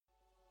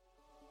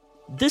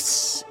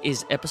This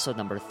is episode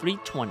number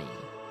 320.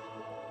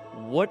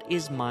 What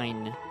is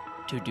mine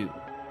to do?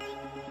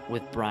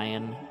 With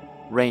Brian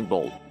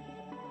Reinbold.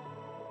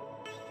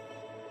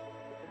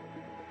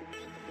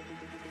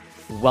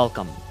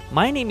 Welcome.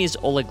 My name is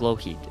Oleg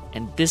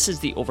and this is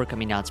the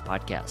Overcoming Odds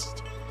podcast,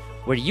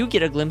 where you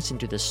get a glimpse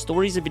into the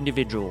stories of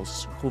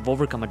individuals who've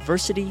overcome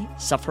adversity,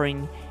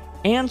 suffering,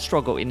 and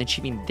struggle in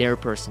achieving their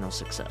personal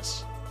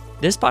success.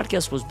 This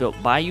podcast was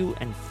built by you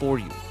and for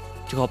you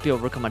to help you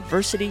overcome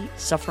adversity,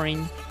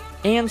 suffering,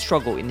 and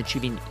struggle in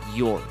achieving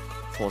your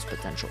fullest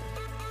potential.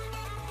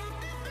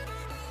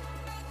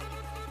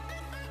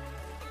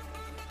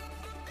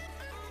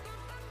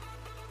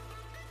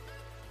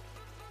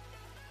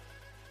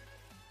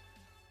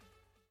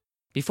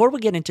 Before we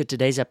get into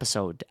today's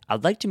episode,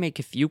 I'd like to make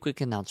a few quick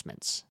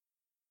announcements.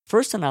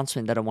 First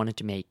announcement that I wanted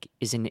to make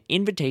is an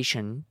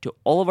invitation to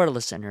all of our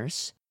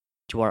listeners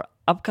to our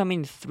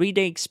upcoming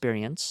 3-day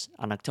experience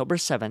on October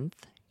 7th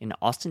in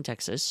Austin,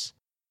 Texas,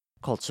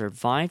 called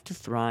Survive to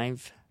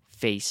Thrive,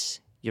 Face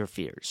Your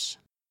Fears.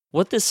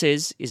 What this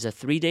is a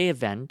 3-day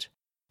event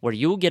where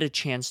you'll get a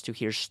chance to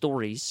hear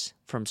stories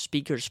from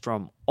speakers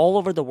from all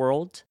over the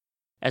world,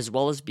 as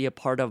well as be a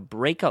part of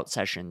breakout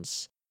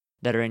sessions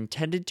that are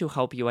intended to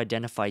help you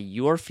identify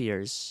your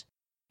fears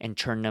and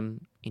turn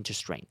them into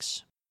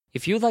strengths.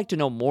 If you'd like to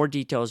know more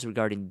details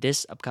regarding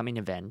this upcoming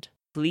event,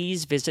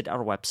 please visit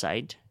our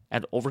website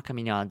at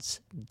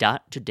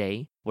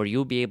overcomingodds.today, where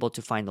you'll be able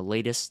to find the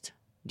latest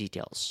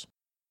details.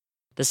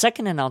 The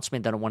second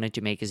announcement that I wanted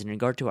to make is in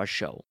regard to our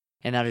show,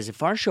 and that is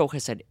if our show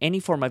has had any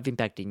form of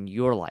impact in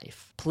your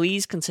life,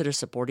 please consider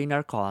supporting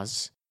our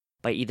cause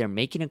by either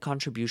making a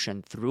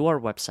contribution through our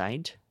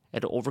website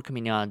at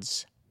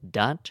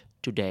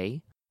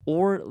overcomingodds.today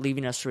or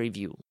leaving us a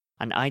review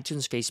on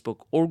iTunes,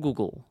 Facebook, or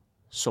Google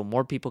so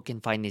more people can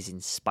find these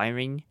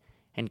inspiring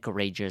and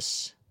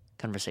courageous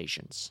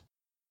conversations.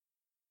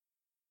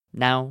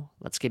 Now,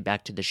 let's get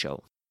back to the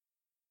show.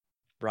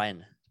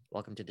 Brian,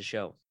 welcome to the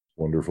show.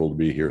 Wonderful to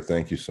be here.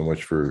 Thank you so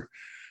much for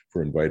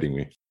inviting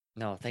me.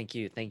 No, thank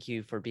you. Thank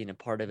you for being a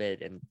part of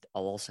it. And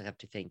I'll also have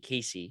to thank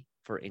Casey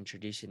for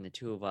introducing the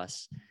two of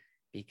us,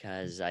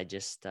 because I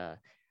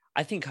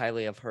think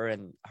highly of her,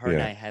 and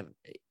I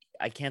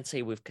can't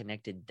say we've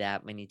connected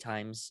that many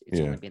times. It's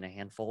only been a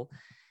handful,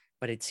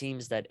 but it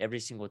seems that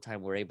every single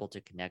time we're able to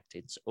connect,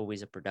 it's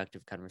always a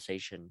productive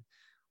conversation.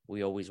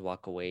 We always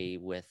walk away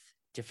with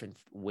different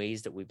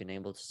ways that we've been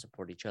able to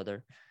support each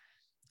other.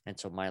 And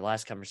so my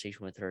last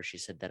conversation with her, she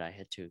said that I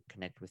had to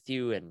connect with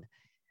you, and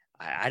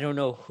I don't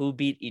know who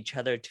beat each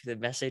other to the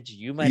message.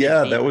 You might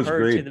have beat her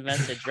great. To the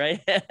message,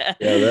 right? Yeah,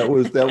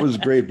 that was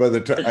great. By the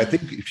time I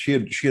think she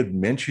had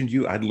mentioned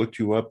you, I'd looked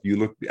you up. You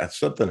looked at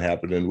something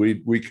happened, and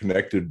we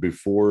connected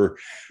before.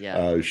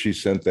 She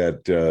sent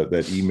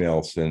that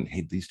email saying,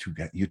 "Hey,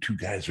 you two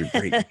guys are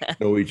great.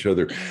 Know each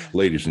other."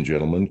 Ladies and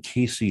gentlemen,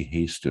 Casey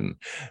Haston.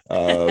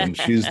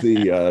 She's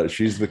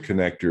the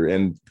connector,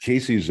 and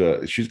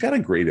she's got a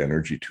great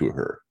energy to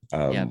her.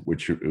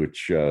 Which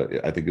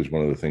I think is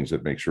one of the things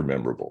that makes her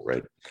memorable,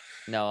 right?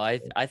 No,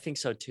 I think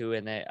so too.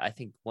 And I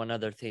think one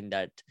other thing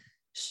that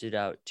stood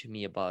out to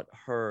me about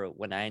her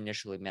when I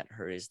initially met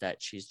her is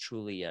that she's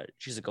truly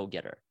she's a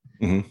go-getter.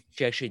 Mm-hmm.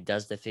 She actually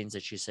does the things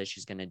that she says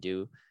she's going to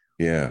do.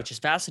 Yeah, which is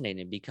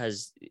fascinating,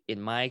 because in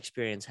my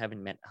experience,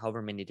 having met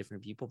however many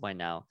different people by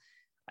now,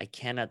 I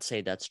cannot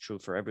say that's true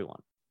for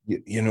everyone.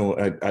 You know,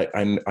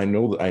 I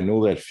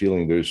know that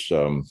feeling. There's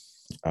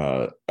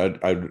I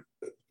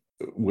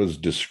was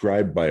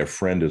described by a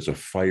friend as a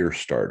fire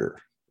starter,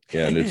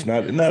 and it's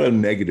not a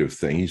negative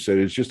thing. He said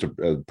it's just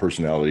a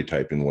personality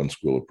type in one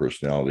school of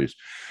personalities.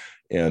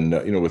 And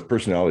with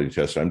personality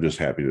tests, I'm just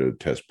happy to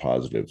test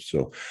positive.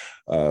 So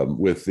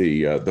with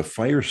the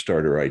fire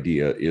starter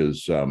idea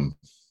is I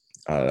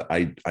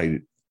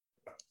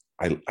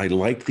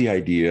like the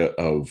idea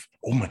of,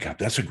 oh my God,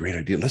 that's a great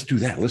idea. Let's do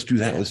that. Let's do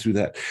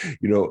that.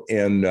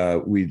 And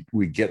we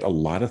get a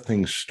lot of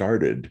things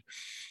started,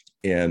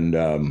 and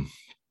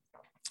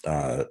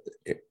I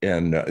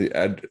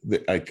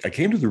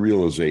came to the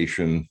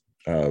realization,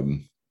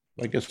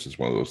 I guess it's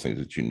one of those things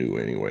that you knew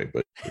anyway,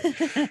 but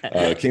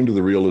I came to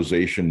the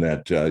realization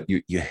that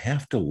you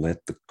have to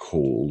let the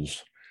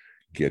coals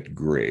get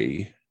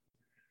gray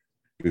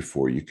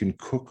before you can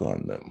cook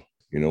on them.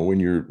 When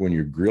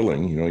you're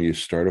grilling, you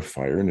start a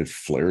fire and it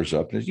flares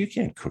up, and you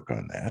can't cook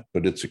on that,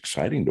 but it's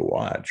exciting to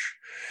watch.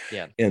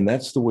 Yeah. And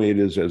that's the way it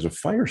is as a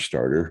fire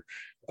starter.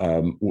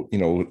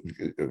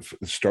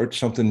 Start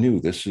something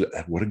new.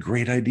 What a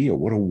great idea.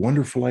 What a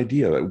wonderful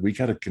idea. We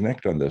got to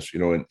connect on this,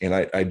 and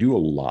I do a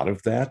lot of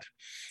that,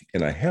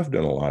 and I have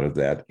done a lot of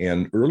that.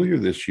 And earlier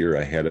this year,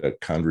 I had a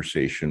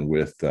conversation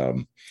with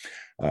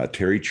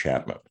Terry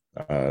Chapman,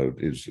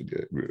 is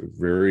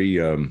very,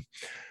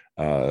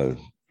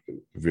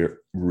 very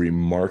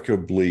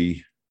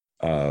remarkably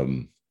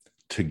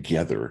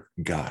together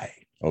guy.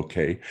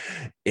 Okay.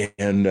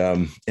 And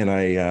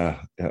I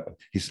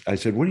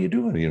said, what are you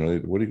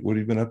doing? What have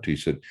you been up to? He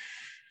said,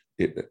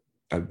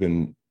 I've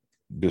been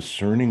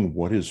discerning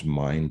what is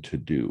mine to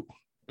do.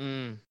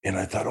 And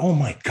I thought, oh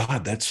my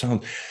God, that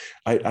sounds,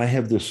 I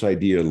have this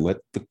idea, let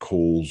the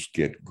coals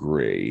get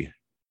gray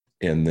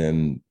and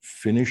then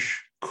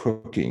finish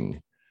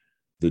cooking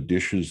the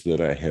dishes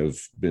that I have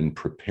been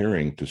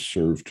preparing to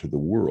serve to the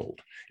world.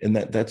 And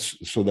that's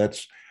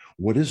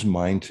what is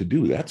mine to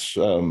do? That's,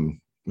 man,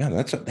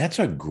 that's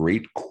a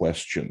great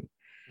question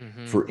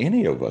for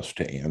any of us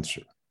to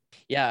answer.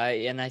 Yeah.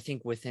 And I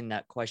think within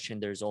that question,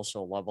 there's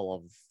also a level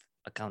of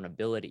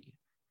accountability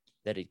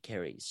that it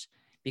carries,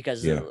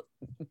 because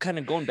kind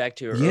of going back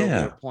to your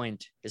earlier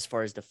point, as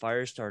far as the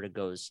fire starter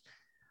goes,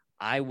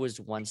 I was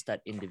once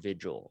that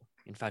individual.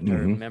 In fact, I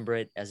remember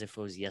it as if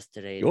it was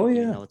yesterday,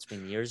 even though it's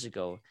been years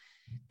ago.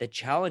 The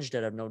challenge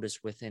that I've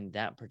noticed within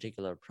that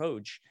particular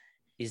approach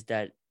is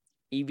that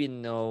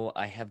even though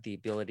I have the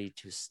ability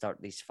to start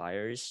these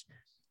fires,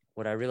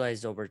 what I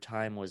realized over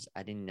time was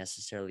I didn't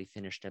necessarily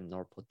finish them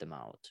nor put them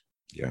out.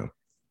 Yeah.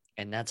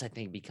 And that's, I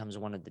think, becomes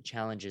one of the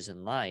challenges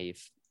in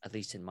life, at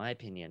least in my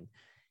opinion,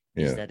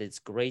 is that it's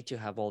great to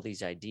have all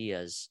these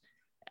ideas.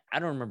 I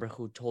don't remember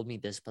who told me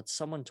this, but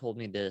someone told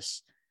me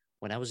this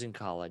when I was in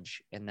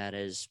college. And that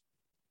is,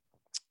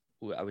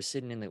 I was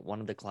sitting in one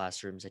of the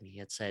classrooms and he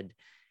had said,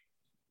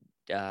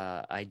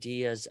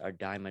 ideas are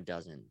dime a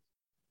dozen.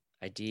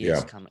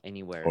 Ideas come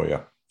anywhere. Oh,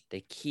 yeah.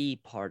 The key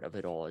part of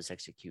it all is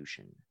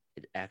execution.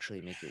 It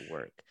actually make it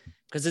work.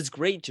 Because it's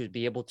great to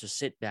be able to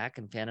sit back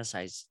and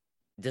fantasize,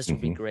 this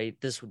would be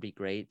great, this would be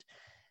great.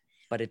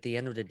 But at the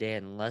end of the day,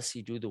 unless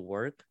you do the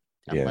work,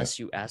 unless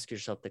you ask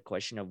yourself the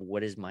question of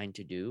what is mine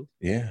to do,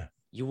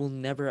 you will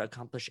never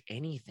accomplish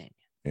anything.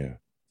 Yeah.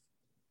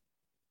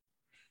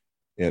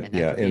 And that could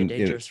be a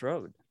dangerous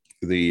road.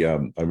 A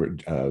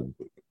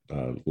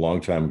long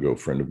time ago, a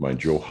friend of mine,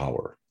 Joe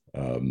Hauer,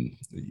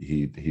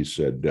 he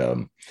said,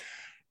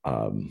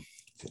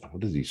 what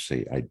does he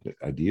say?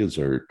 Ideas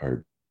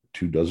are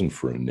 2 dozen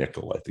for a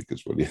nickel, I think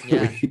is what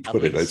he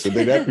put it. I said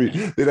they'd have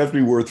to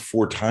be worth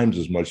 4 times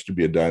as much to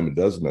be a dime a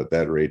dozen at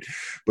that rate.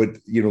 But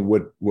you know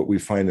what we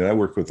find, and I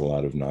work with a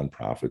lot of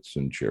nonprofits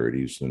and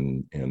charities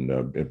and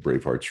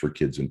Brave Hearts for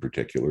Kids in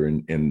particular,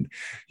 and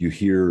you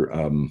hear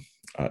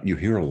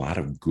a lot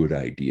of good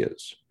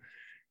ideas,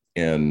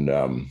 and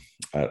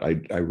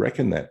I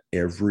reckon that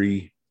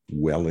every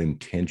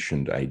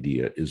well-intentioned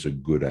idea is a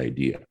good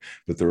idea,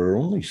 but there are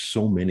only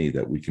so many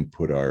that we can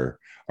put our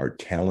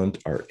talent,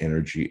 our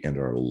energy, and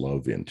our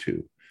love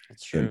into,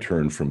 and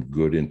turn from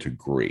good into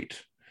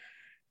great.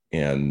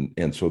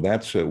 And so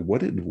that's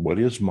what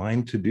is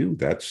mine to do.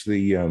 That's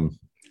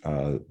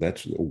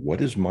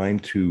what is mine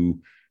to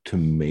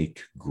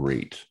make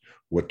great.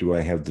 What do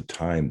I have the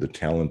time, the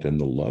talent, and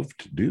the love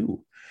to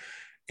do?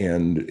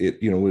 And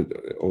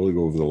Oleg,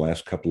 over the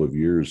last couple of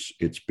years,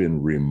 it's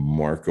been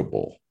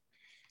remarkable,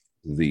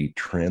 the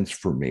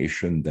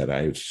transformation that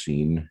I've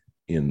seen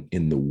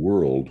in the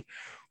world,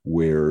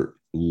 where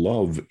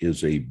love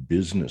is a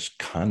business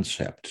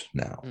concept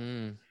now.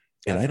 And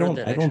I don't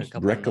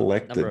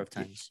recollect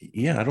that.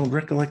 Yeah, I don't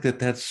recollect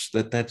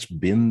that's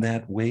been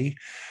that way.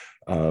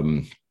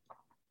 And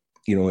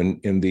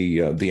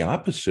the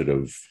opposite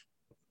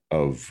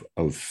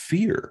of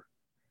fear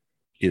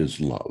is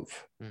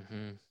love.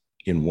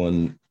 In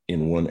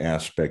one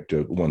aspect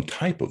of one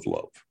type of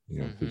love,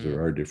 because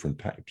there are different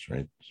types,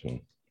 right? So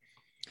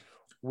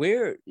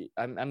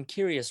I'm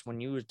curious, when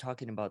you were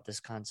talking about this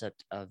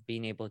concept of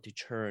being able to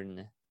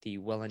turn the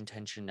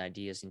well-intentioned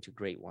ideas into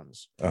great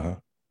ones,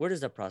 where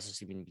does that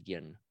process even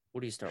begin?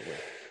 What do you start with?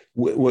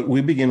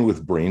 We begin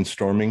with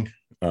brainstorming.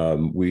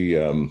 We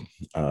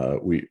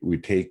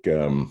take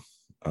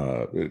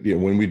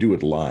when we do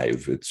it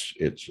live,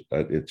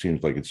 it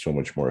seems like it's so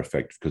much more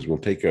effective, because we'll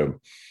take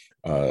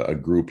a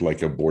group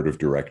like a board of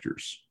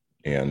directors,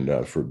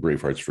 and for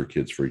Brave Hearts for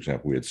Kids, for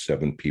example, we had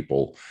 7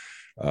 people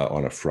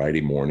on a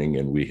Friday morning,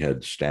 and we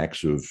had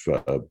stacks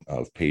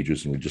of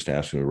pages, and we just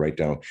asked them to write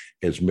down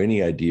as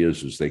many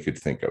ideas as they could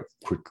think of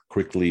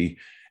quickly,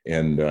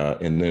 and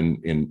then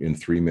in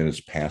 3 minutes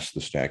pass the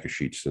stack of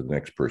sheets to the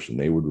next person.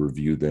 They would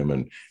review them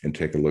and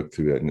take a look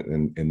through it,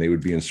 and they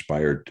would be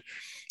inspired,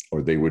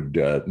 or they would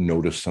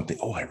notice something.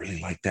 Oh, I really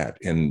like that.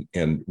 And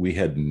we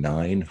had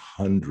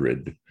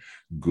 900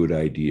 good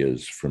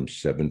ideas from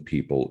 7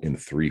 people in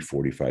 3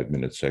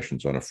 45-minute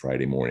sessions on a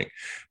Friday morning.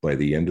 By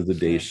the end of the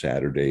day,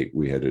 Saturday,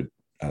 we had to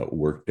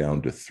work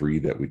down to 3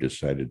 that we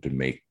decided to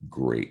make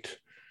great,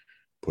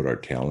 put our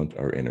talent,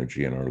 our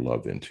energy, and our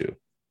love into.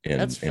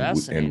 And that's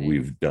fascinating.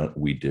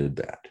 We did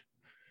that.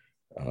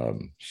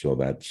 So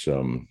that's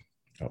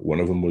one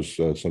of them was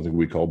something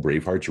we call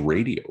Brave Hearts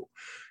Radio.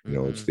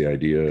 It's the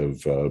idea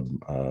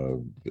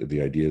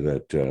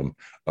that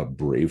a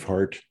brave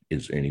heart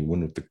is anyone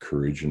with the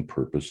courage and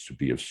purpose to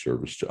be of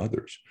service to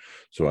others.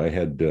 So I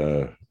had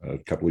a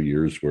couple of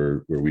years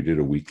where we did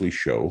a weekly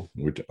show.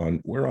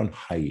 We're on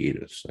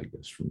hiatus, I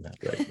guess, from that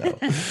right now.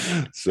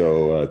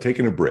 So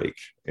taking a break,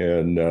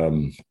 and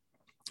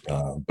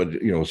but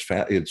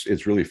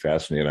it's really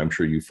fascinating. I'm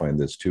sure you find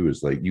this too.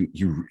 Is like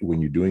you when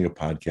you're doing a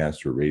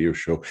podcast or a radio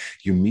show,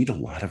 you meet a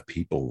lot of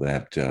people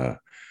that.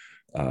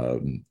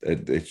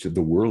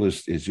 The world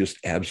is just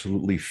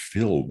absolutely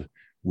filled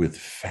with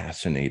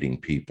fascinating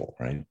people,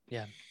 right?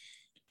 Yeah.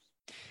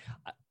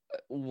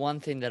 One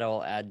thing that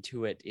I'll add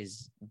to it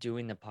is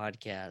doing the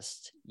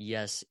podcast.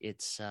 Yes,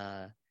 it's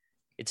a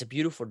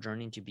beautiful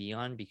journey to be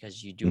on,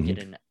 because you do Mm-hmm. get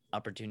an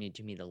opportunity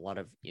to meet a lot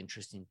of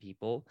interesting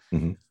people.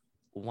 Mm-hmm.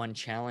 One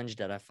challenge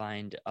that I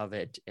find of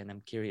it, and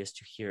I'm curious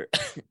to hear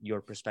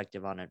your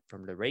perspective on it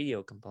from the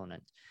radio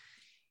component,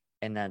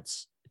 and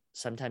that's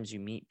sometimes you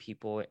meet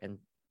people and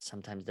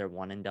sometimes they're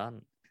one and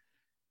done.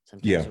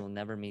 Sometimes Yeah, you'll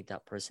never meet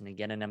that person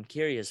again. And I'm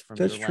curious from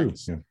that's your true.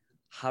 lens, Yeah.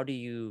 how do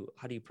you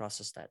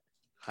process that?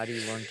 How do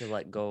you learn to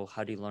let go?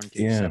 How do you learn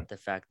to Yeah. accept the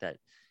fact that,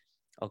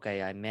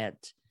 okay, I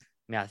met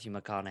Matthew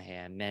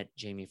McConaughey, I met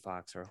Jamie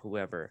Foxx or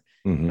whoever,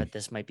 Mm-hmm. but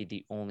this might be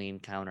the only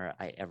encounter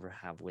I ever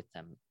have with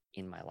them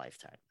in my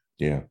lifetime.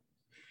 Yeah.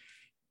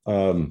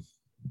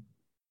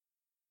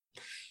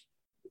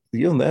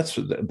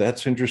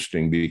 That's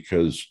interesting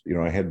because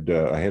I had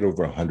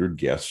over 100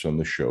 guests on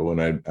the show,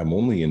 and I'm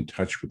only in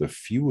touch with a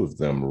few of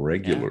them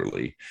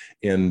regularly,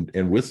 and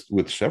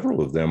with several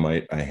of them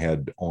I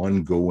had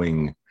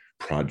ongoing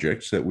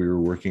projects that we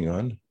were working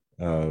on,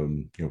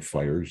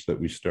 fires that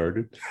we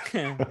started,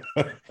 and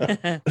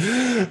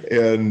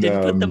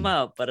Didn't put them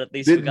out, but at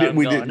least we got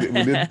them going.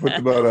 we did put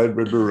them out. I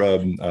remember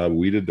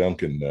Weta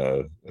Duncan,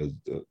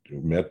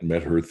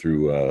 met her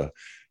through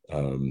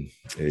an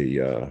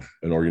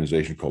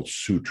organization called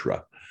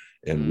Sutra,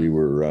 and we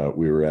were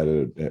at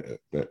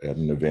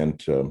an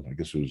event. I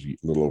guess it was a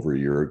little over a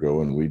year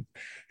ago, and we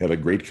had a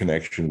great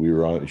connection.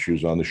 She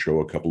was on the show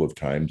a couple of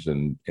times,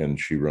 and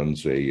she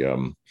runs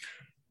a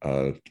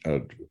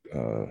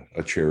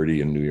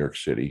charity in New York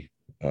City,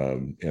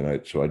 and I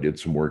did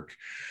some work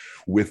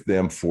with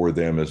them, for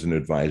them, as an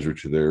advisor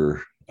to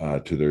their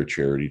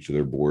charity, to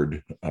their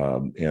board,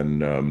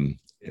 and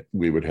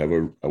we would have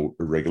a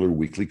regular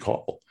weekly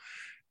call.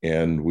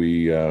 And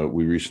we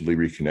recently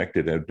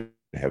reconnected and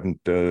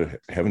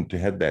haven't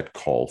had that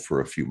call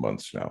for a few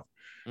months now.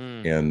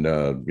 And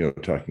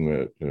talking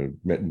about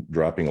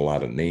dropping a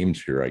lot of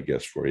names here, I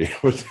guess, for you.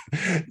 When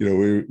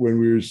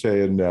we were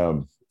saying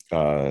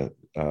a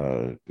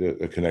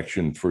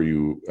connection for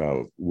you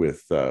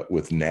with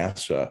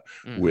NASA,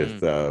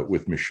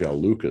 with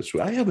Michelle Lucas,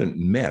 who I haven't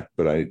met,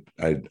 but I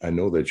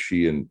know that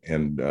she and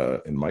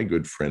my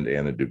good friend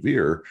Anna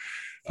DeVere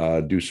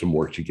do some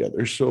work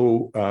together.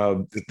 So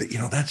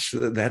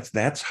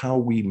that's how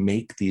we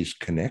make these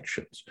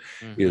connections.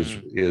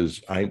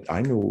 Is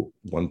I know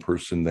one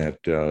person that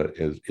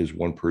is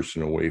one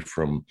person away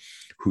from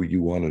who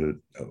you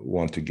want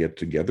to get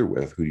together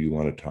with, who you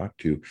want to talk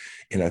to,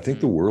 and I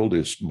think the world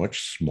is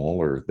much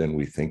smaller than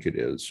we think it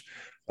is.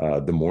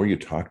 The more you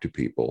talk to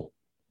people,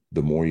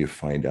 the more you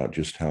find out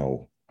just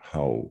how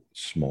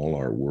small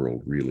our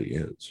world really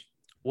is.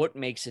 What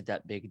makes it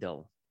that big,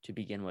 though? To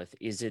begin with,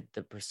 is it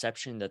the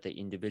perception that the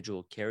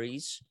individual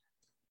carries,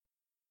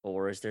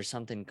 or is there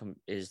something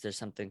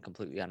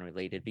completely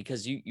unrelated?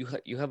 Because you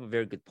have a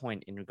very good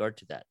point in regard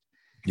to that.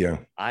 Yeah,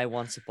 I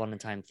once upon a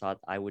time thought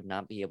I would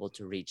not be able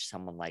to reach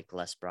someone like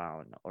Les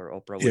Brown or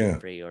Oprah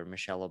Winfrey or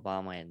Michelle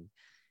Obama, and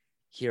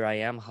here I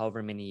am,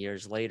 however many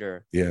years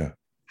later,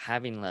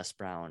 having Les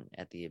Brown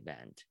at the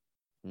event,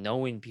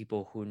 knowing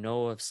people who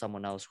know of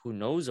someone else who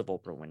knows of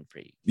Oprah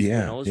Winfrey, who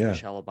knows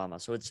Michelle Obama.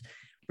 So it's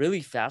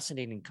really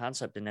fascinating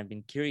concept, and I've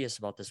been curious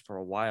about this for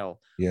a while.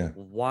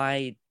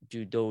 Why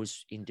do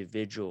those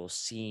individuals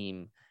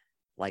seem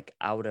like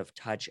out of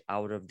touch,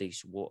 out of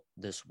this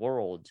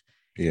world?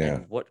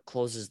 And what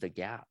closes the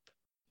gap?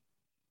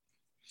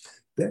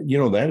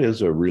 That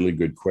is a really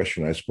good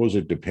question. I suppose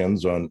it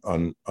depends on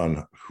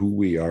who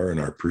we are and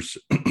our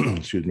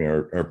excuse me,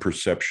 our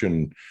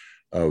perception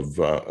of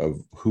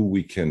who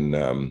we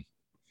can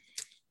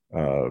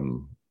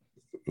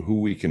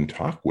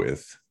talk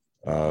with.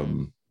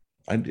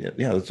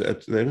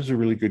 That is a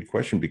really good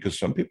question, because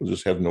some people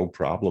just have no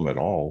problem at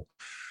all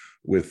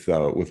with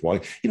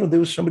why. There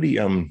was somebody,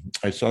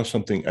 I saw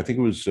something, I think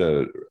it was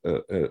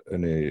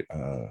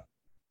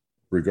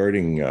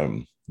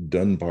regarding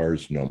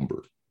Dunbar's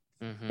number.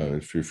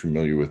 If you're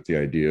familiar with the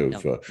idea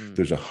of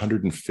there's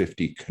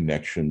 150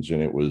 connections,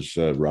 and it was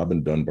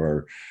Robin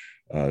Dunbar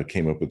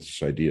came up with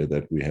this idea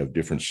that we have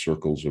different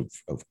circles of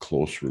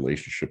close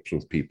relationships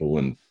with people,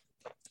 and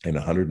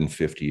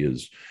 150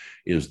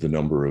 is the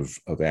number of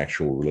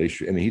actual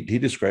relationships. And he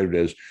described it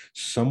as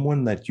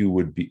someone that you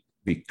would be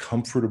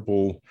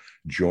comfortable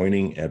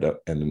joining at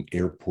an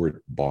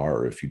airport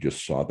bar if you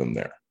just saw them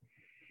there.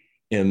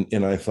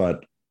 And I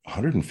thought,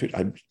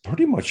 150,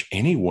 pretty much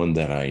anyone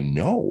that I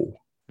know,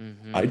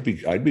 I'd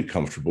be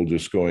comfortable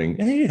just going,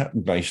 hey,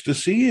 nice to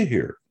see you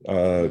here.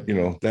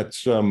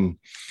 That's does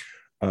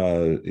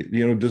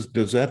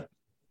that,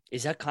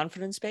 is that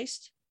confidence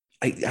based?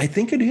 I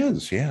think it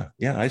is. Yeah.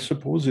 I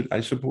suppose it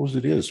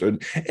is.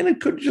 And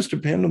it could just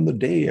depend on the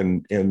day.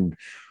 And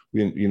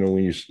when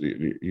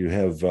you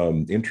have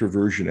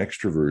introversion,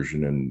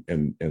 extroversion,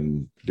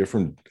 and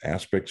different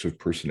aspects of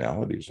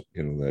personalities,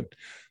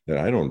 that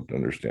I don't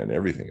understand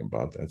everything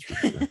about. That's for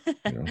sure.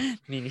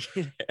 Me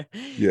neither.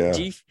 Yeah.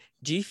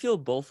 Do you feel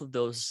both of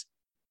those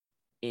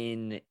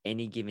in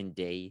any given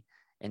day?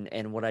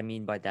 And what I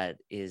mean by that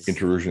is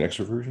introversion,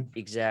 extroversion.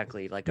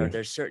 Exactly. Like, are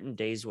there certain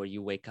days where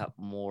you wake up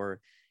more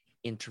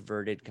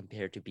introverted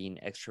compared to being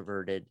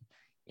extroverted?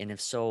 And if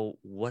so,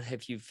 what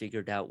have you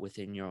figured out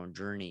within your own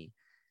journey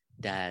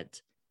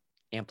that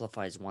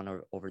amplifies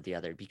one over the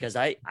other? Because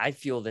I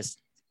feel this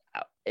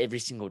every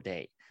single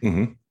day.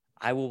 Mm-hmm.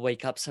 I will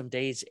wake up some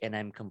days and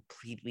I'm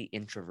completely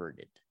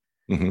introverted.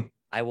 Mm-hmm.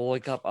 I will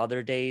wake up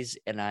other days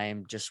and I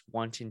am just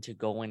wanting to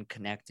go and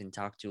connect and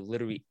talk to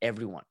literally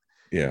everyone.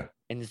 Yeah.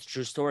 And it's a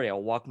true story.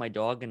 I'll walk my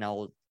dog and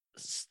I'll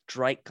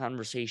strike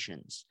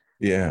conversations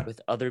with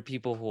other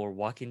people who are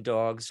walking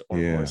dogs or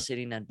who are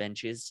sitting on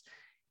benches.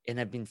 And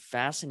I've been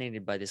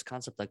fascinated by this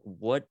concept, like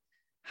what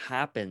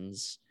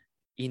happens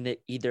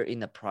either in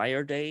the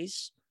prior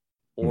days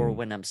or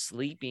when I'm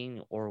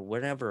sleeping or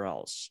whatever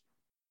else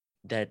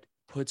that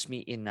puts me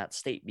in that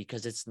state,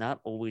 because it's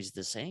not always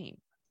the same.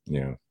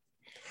 Yeah.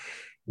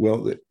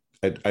 Well,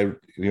 I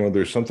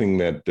there's something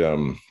that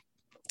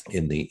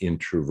in the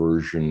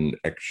introversion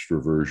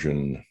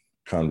extroversion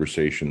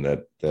conversation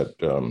that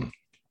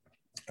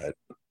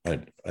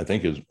I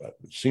think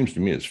seems to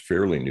me is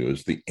fairly new,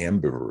 is the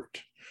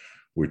ambivert,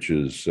 which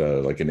is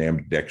like an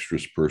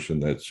ambidextrous person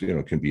that's,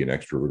 can be an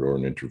extrovert or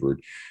an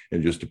introvert. It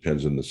just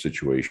depends on the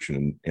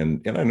situation.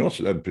 And I know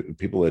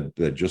people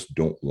that just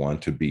don't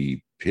want to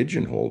be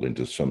pigeonholed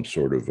into some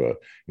sort of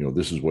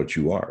this is what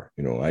you are.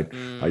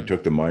 I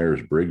took the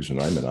Myers-Briggs and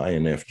I'm an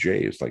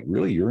INFJ. It's like,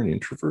 really, you're an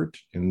introvert?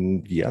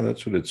 And yeah,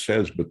 that's what it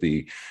says. But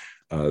the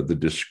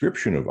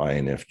description of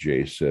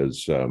INFJ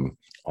says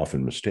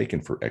often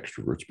mistaken for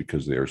extroverts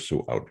because they are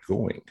so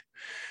outgoing.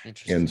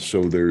 And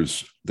so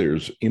there's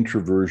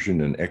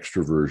introversion and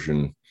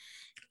extroversion,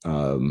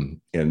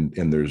 and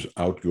there's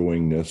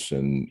outgoingness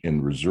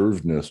and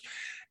reservedness,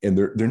 and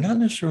they're not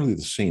necessarily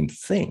the same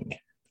thing.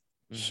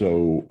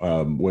 So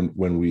when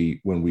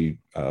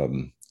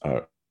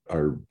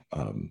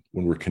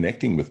we're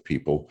connecting with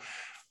people,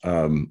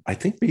 I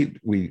think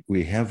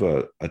we have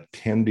a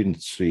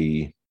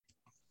tendency.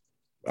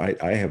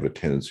 I have a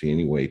tendency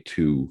anyway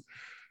to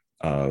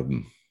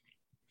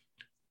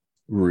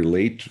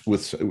relate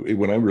with,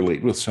 when I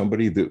relate with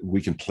somebody, that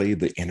we can play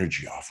the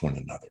energy off one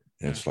another.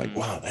 And it's like,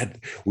 wow,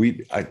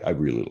 I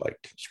really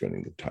liked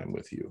spending the time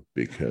with you,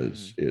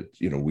 because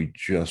we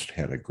just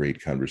had a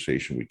great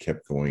conversation. We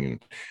kept going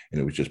and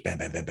it was just bam,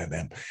 bam, bam,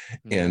 bam,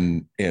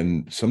 bam.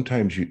 And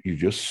sometimes you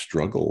just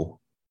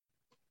struggle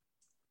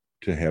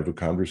to have a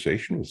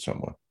conversation with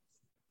someone.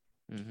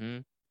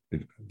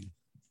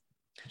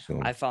 So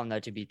I found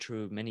that to be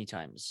true many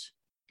times.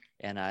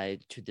 And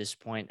to this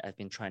point, I've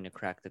been trying to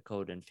crack the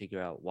code and figure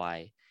out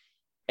why.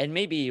 And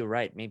maybe you're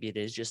right. Maybe it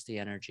is just the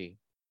energy.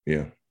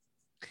 Yeah.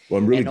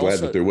 Well, I'm really glad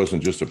that there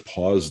wasn't just a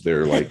pause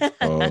there, like, where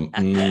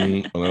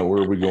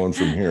are we going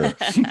from here?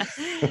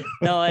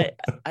 No,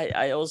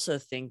 I also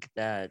think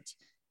that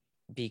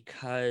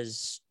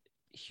because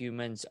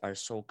humans are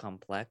so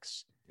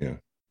complex,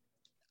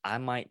 I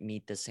might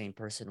meet the same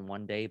person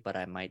one day, but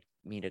I might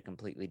meet a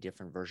completely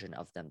different version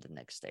of them the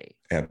next day.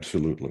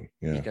 Absolutely.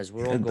 Yeah. Because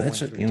we're all going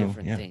through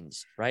different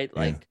things, right?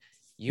 Like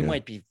you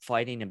might be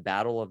fighting a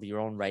battle of your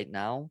own right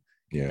now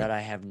that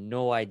I have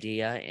no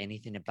idea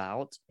anything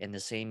about. And the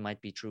same might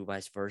be true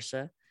vice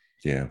versa.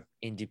 Yeah.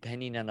 And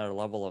depending on our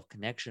level of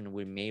connection,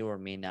 we may or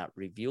may not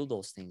reveal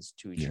those things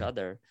to each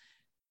other.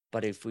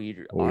 But if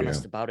we're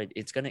honest about it,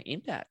 it's going to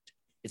impact.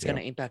 It's going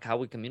to impact how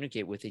we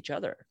communicate with each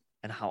other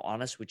and how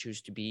honest we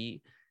choose to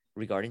be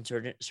regarding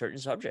certain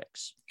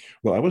subjects.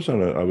 Well, I was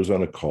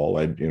on a call.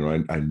 I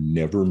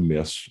never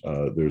miss.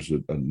 There's a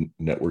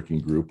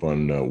networking group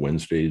on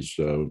Wednesdays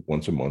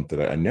once a month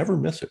that I never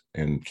miss it,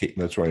 and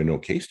that's where I know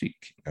Casey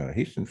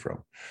Haston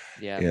from.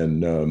 Yeah,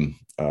 and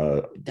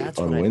that's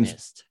on what Wednesday. I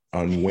missed.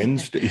 On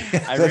Wednesday,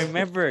 I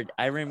remembered.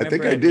 I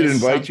think I did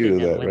invite you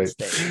to that, right?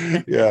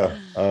 Yeah.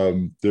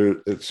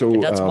 So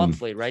and that's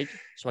monthly, right?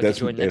 So I can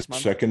join next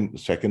month.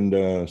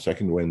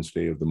 Second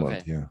Wednesday of the month.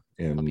 Okay. Yeah.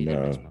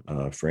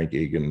 And Frank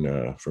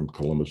Egan from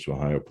Columbus,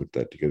 Ohio, put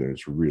that together.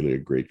 It's really a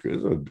great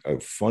group. It's a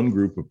fun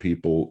group of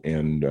people,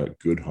 and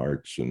good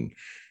hearts and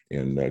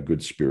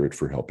good spirit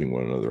for helping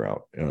one another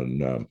out.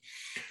 And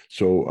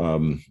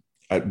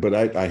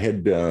I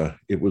had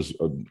it was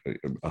a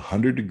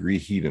 100-degree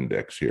heat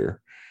index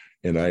here.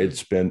 And I had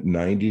spent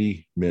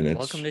 90 minutes.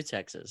 Welcome to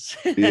Texas.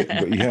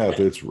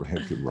 That's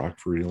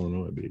Rockford,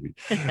 Illinois, baby.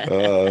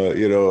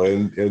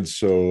 And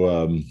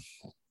so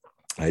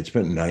I had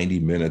spent 90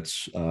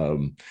 minutes,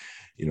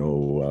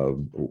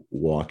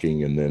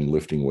 walking and then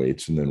lifting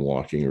weights and then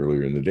walking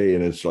earlier in the day.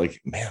 And it's like,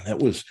 man,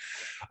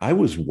 I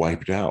was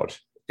wiped out.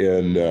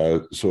 And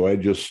so I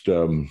just,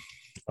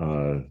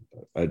 I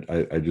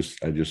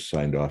just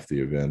signed off the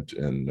event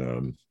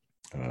and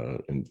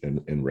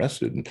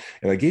rested.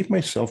 And I gave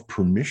myself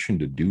permission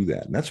to do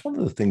that. And that's one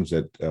of the things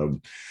that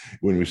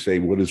when we say,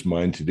 what is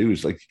mine to do,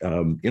 is like,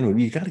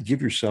 you got to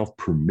give yourself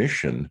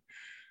permission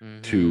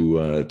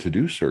to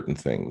do certain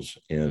things.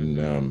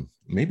 And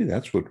maybe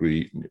that's what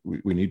we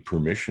need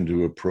permission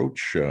to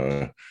approach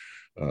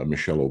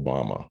Michelle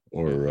Obama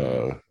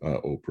or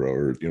Oprah,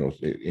 or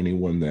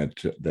anyone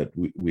that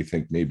we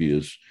think maybe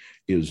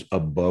is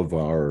above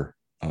our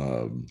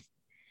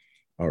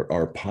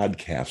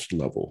podcast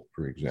level,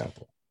 for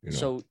example.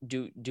 So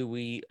do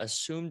we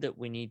assume that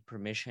we need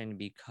permission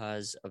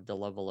because of the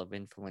level of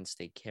influence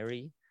they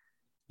carry?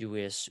 Do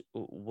we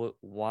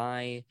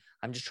why?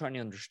 I'm just trying to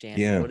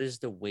understand what is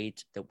the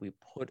weight that we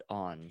put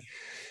on.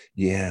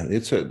 Yeah,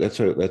 that's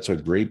a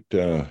great.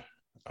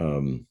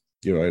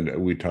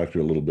 We talked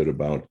a little bit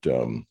about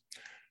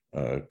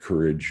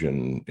courage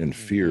and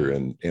fear,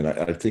 and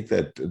I think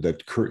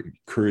that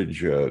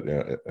courage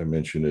I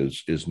mentioned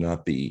is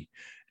not the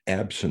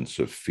absence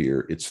of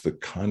fear; it's the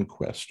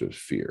conquest of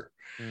fear.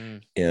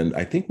 And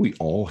I think we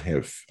all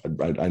have.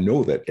 I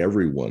know that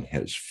everyone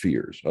has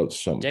fears of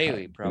some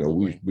daily, kind.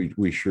 probably.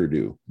 We sure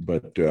do.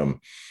 But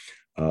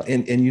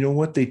and you know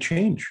what? They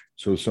change.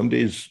 So some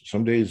days,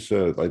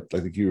 I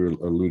think you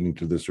were alluding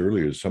to this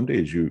earlier. Some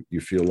days you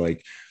feel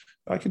like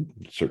I could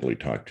certainly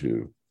talk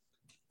to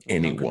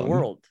anyone. The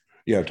world.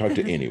 Yeah, talk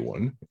to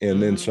anyone.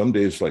 And then some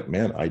days, like,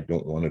 man, I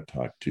don't want to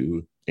talk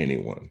to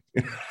anyone.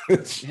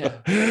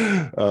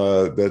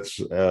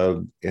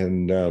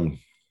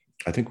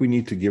 I think we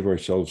need to give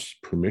ourselves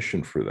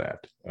permission for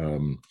that.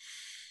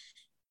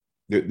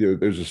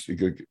 There's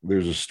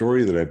a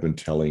story that I've been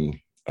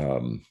telling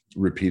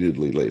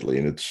repeatedly lately,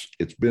 and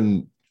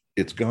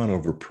it's gone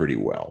over pretty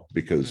well,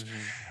 because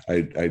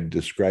I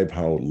describe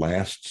how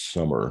last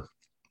summer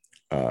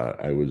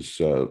I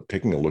was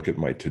taking a look at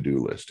my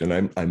to-do list,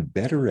 and I'm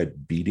better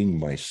at beating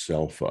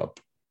myself up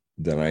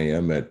than I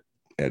am at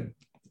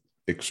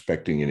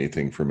expecting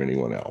anything from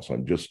anyone else.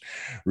 I'm just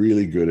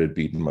really good at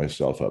beating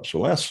myself up. So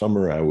last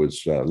summer I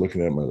was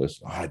looking at my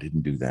list. I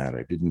didn't do that.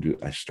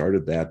 I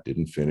started that,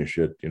 didn't finish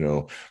it,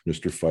 Mr.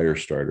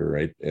 Firestarter,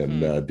 right?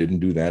 And didn't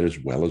do that as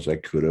well as I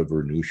could have,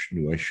 or knew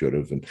I should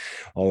have, and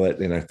all that.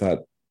 And I thought,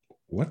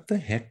 what the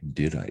heck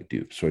did I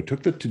do? So I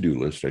took the to-do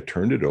list, I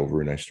turned it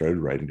over, and I started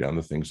writing down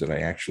the things that I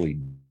actually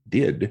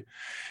did.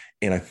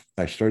 And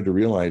I started to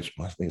realize,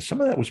 well,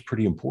 some of that was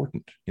pretty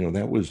important.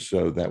 That was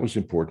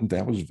important.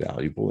 That was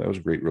valuable. That was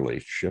a great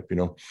relationship.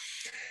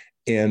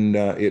 And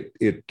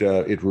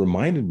it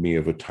reminded me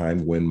of a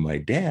time when my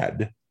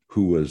dad,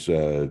 who was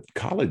a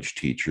college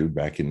teacher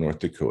back in North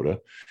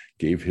Dakota,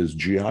 gave his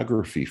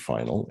geography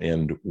final,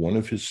 and one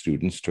of his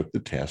students took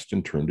the test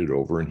and turned it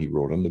over, and he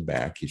wrote on the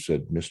back, he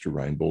said, "Mr.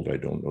 Reinbold, I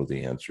don't know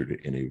the answer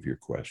to any of your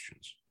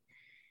questions,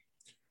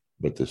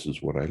 but this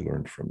is what I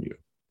learned from you."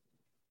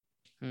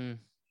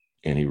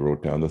 And he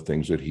wrote down the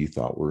things that he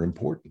thought were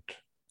important.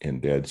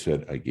 And Dad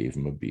said, I gave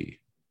him a B.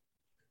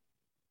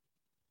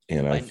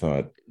 And I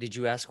thought, did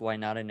you ask why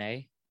not an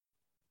A?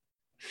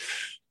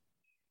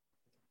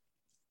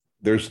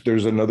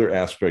 There's another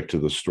aspect to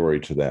the story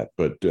to that,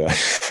 but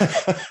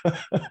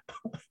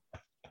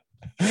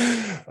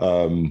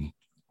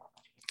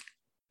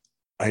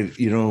I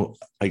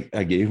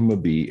gave him a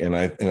B, and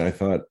I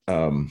thought,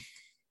 I'll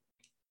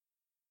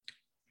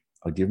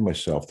give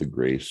myself the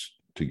grace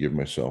to give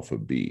myself a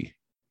B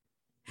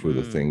for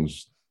the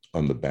things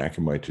on the back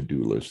of my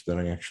to-do list that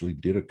I actually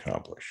did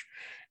accomplish.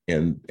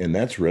 And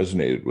that's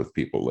resonated with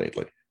people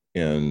lately.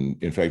 And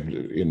in fact,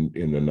 in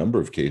a number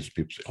of cases,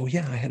 people say, "Oh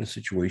yeah, I had a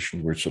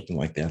situation where something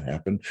like that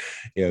happened,"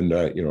 and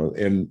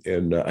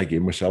I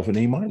gave myself an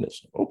A-.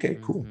 Okay,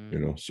 cool.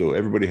 So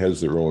everybody has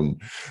their own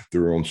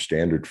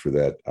standard for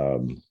that.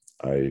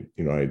 I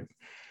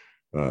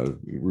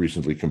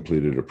recently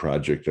completed a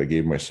project. I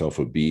gave myself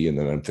a B, and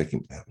then I'm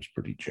thinking that was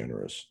pretty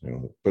generous,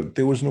 but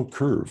there was no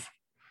curve.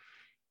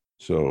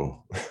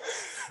 So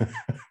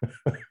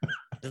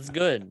that's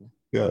good.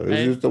 Yeah,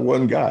 it's just the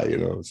one guy,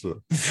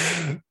 So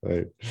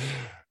right.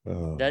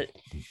 That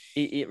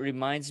it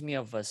reminds me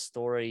of a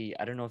story.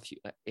 I don't know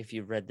if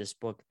you read this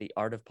book, The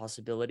Art of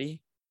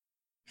Possibility.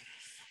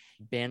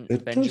 Benjamin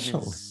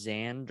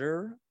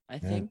Zander, I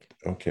think.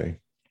 Okay.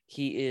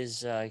 He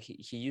is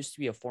he used to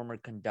be a former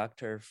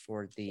conductor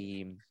for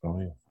the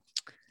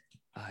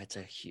it's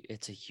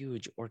a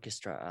huge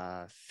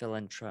orchestra,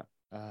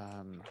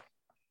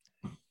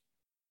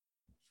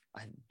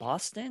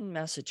 Boston,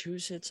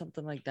 Massachusetts,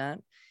 something like that.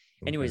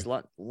 Anyways,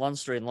 long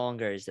story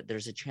longer is that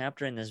there's a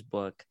chapter in this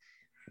book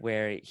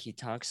where he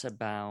talks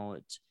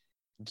about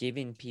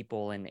giving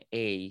people an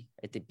A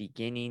at the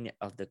beginning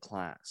of the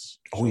class.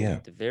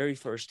 The very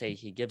first day,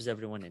 he gives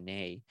everyone an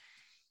A.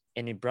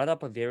 And it brought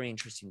up a very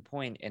interesting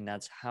point, and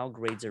that's how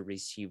grades are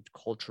received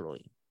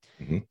culturally.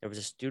 There was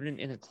a student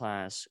in a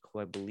class who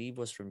I believe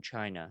was from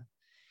China,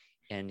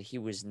 and he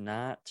was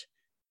not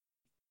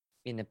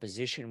in a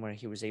position where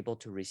he was able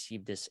to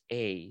receive this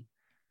A,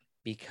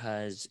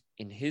 because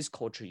in his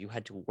culture, you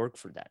had to work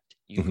for that.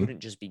 You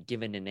couldn't just be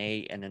given an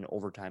A and then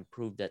over time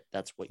prove that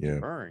that's what you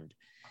earned.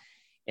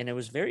 And it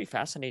was very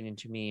fascinating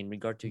to me in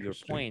regard to your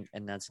point,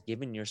 and that's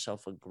giving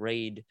yourself a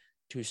grade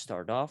to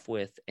start off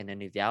with and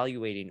then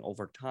evaluating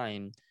over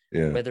time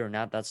whether or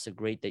not that's the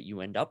grade that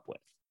you end up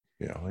with.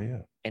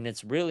 And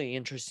it's really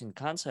interesting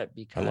concept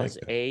because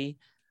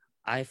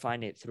I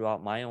find it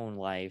throughout my own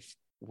life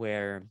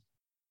where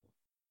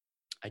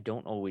I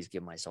don't always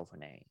give myself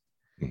an A.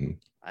 Mm-hmm.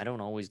 I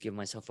don't always give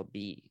myself a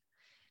B.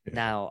 Yeah.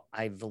 Now,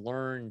 I've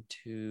learned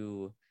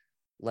to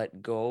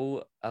let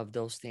go of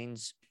those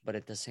things, but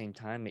at the same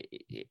time,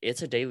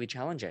 it's a daily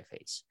challenge I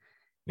face.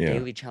 Yeah.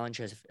 Daily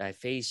challenges I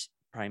face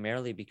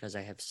primarily because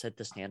I have set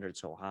the standard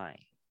so high.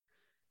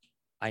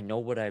 I know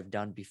what I've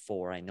done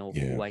before. I know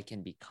Yeah. who I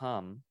can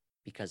become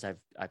because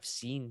I've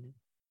seen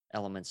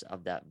elements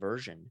of that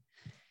version.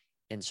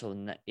 And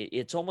so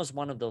it's almost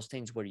one of those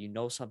things where you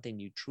know something,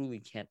 you truly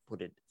can't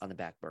put it on the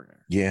back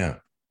burner. Yeah.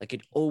 Like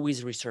it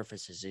always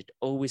resurfaces. It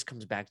always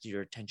comes back to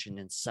your attention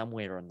in some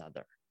way or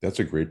another. That's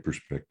a great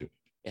perspective.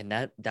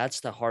 And that's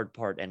the hard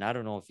part. And I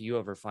don't know if you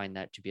ever find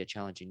that to be a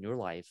challenge in your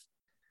life,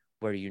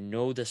 where you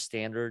know the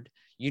standard,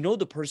 you know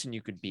the person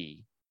you could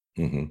be,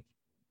 Mm-hmm.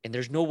 and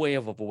there's no way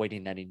of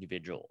avoiding that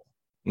individual.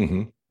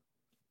 Mm-hmm.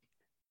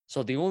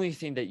 So the only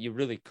thing that you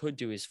really could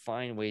do is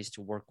find ways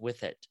to work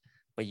with it,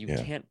 but you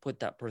Yeah. can't put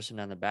that person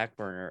on the back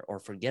burner or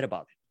forget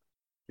about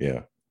it.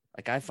 Yeah.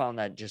 Like I found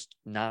that just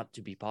not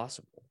to be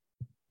possible.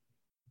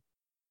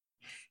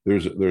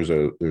 There's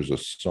a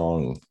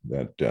song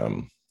that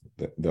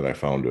that I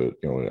found,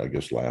 I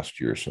guess last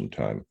year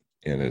sometime,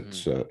 and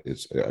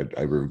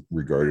I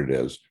regard it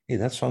as, hey,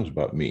 that song's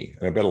about me.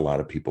 And I bet a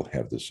lot of people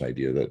have this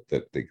idea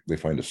that they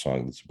find a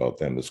song that's about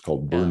them. It's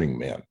called Burning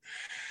Man,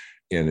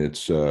 and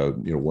it's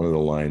one of the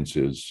lines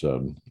is,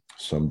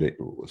 some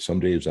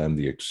days I'm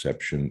the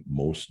exception,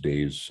 most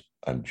days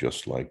I'm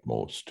just like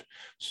most.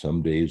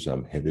 Some days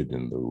I'm headed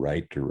in the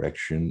right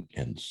direction,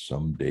 and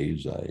some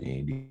days I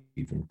ain't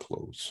even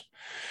close.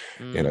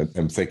 And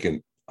I'm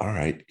thinking, all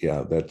right,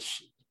 yeah,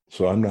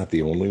 so I'm not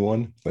the only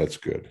one. That's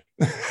good.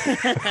 But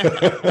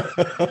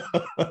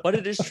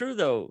it is true,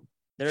 though.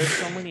 There are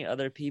so many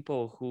other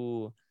people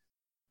who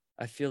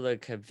I feel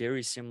like have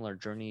very similar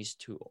journeys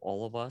to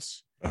all of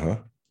us. Uh-huh.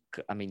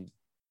 I mean,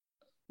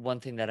 one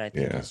thing that I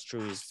think is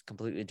true is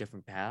completely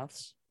different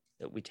paths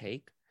that we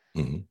take.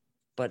 Mm-hmm.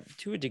 But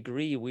to a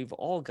degree, we've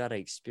all got to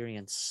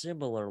experience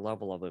similar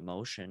level of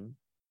emotion.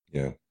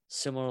 Yeah.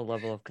 Similar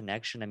level of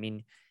connection. I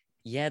mean,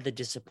 yeah, the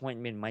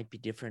disappointment might be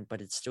different, but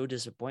it's still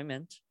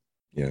disappointment.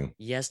 Yeah.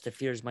 Yes, the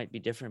fears might be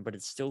different, but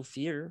it's still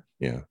fear.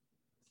 Yeah.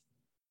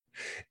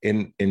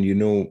 And when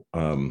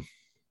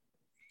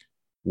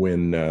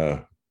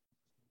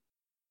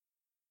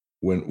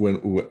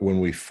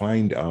we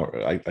find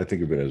I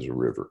think of it as a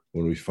river.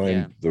 When we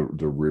find the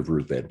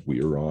river that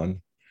we're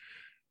on,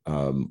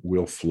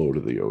 we'll flow to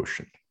the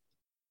ocean.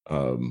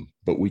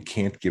 But we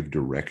can't give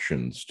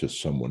directions to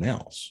someone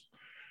else,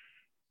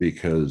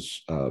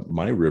 because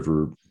my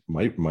river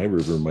might,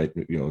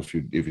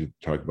 if you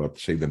talk about,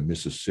 say, the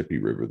Mississippi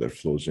River that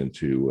flows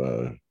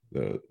into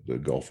the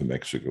Gulf of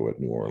Mexico at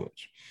New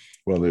Orleans.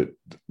 Well,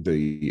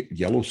 the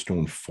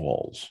Yellowstone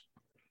Falls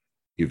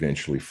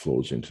eventually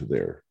flows into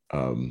there.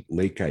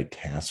 Lake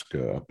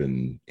Itasca up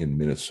in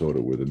Minnesota,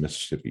 where the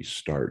Mississippi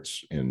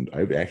starts, and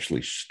I've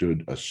actually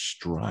stood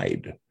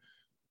astride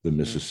the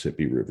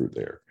Mississippi River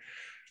there.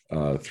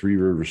 Three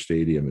River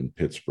Stadium in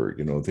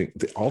Pittsburgh.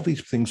 All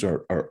these things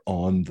are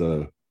on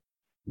the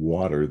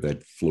water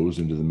that flows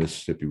into the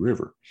Mississippi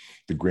River.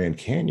 The Grand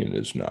Canyon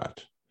is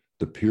not.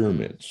 The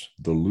pyramids,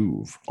 the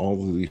Louvre,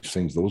 all of these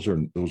things, those are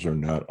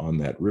not on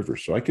that river.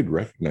 So I could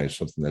recognize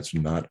something that's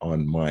not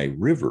on my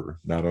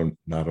river, not on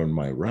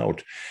my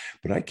route,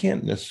 but I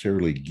can't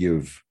necessarily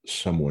give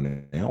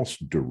someone else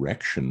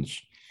directions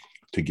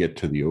to get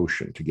to the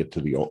ocean, to get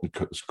to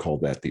call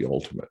that the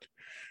ultimate.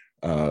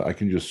 I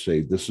can just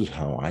say, this is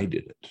how I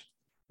did it.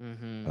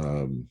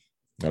 I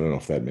don't know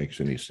if that makes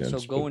any sense. So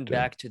going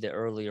back to the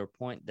earlier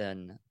point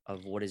then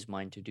of what is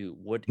mine to do,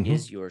 what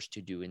is yours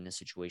to do in a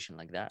situation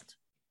like that?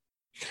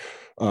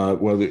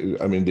 Well,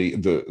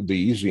 the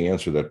easy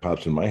answer that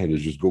pops in my head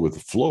is just go with the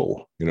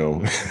flow,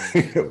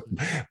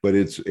 but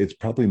it's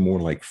probably more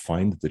like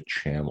find the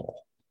channel.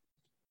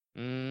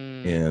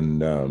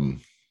 And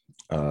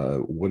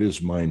what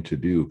is mine to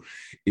do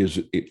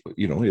is,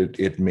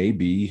 it may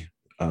be,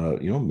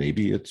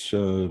 maybe it's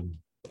to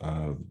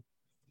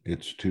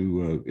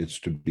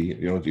be,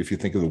 if you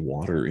think of the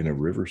water in a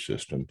river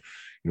system,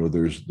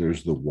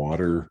 there's the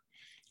water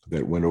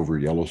that went over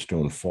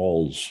Yellowstone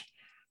Falls,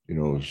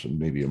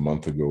 maybe a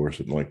month ago or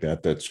something like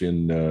that. That's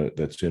in a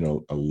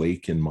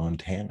lake in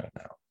Montana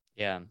now.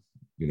 Yeah.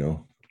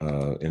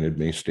 And it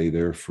may stay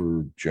there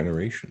for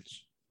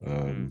generations.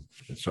 So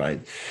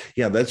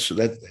that's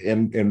that.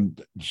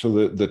 And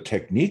so the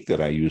technique that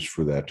I use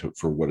for that,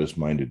 for what is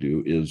mine to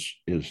do, is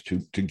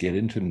to get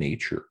into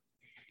nature,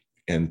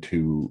 and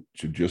to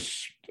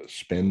just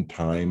spend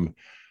time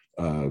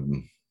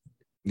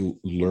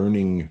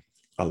learning,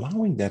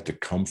 allowing that to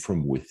come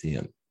from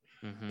within,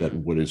 that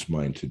what is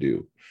mine to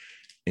do.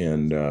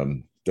 And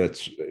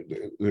there's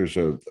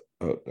I've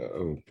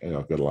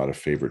got a lot of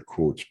favorite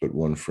quotes, but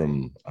one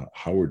from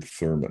Howard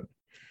Thurman.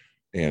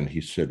 And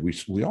he said,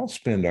 we all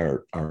spend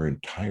our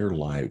entire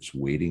lives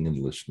waiting and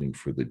listening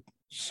for the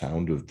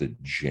sound of the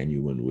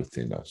genuine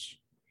within us.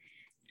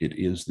 It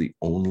is the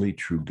only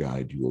true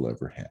guide you will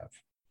ever have.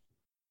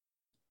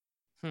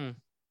 And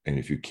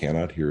if you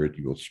cannot hear it,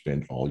 you will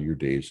spend all your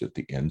days at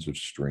the ends of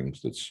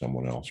strings that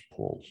someone else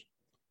pulls.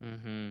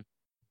 Mm-hmm.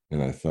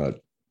 And I thought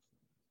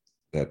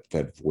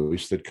that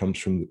voice that comes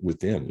from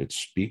within, it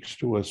speaks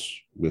to us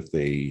with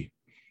an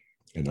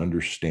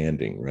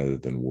understanding rather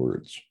than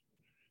words.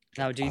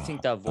 Now, do you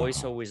think that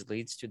voice always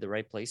leads to the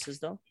right places,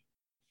 though?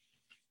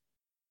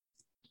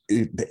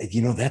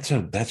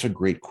 That's a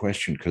great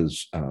question,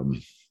 because I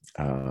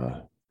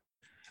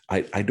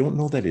don't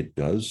know that it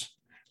does,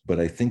 but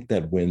I think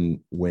that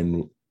when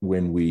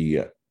we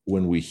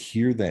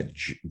hear that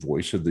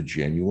voice of the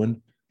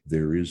genuine,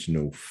 there is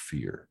no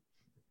fear.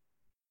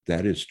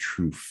 That is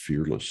true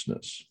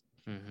fearlessness.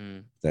 Mm-hmm.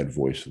 That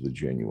voice of the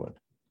genuine.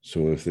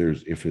 So if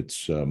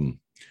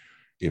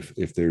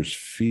there's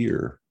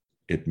fear,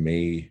 it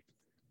may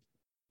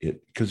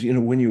because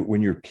when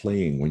you're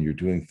playing, when you're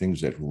doing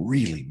things that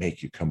really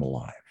make you come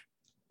alive,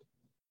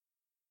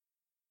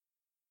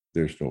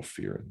 there's no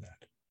fear in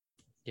that.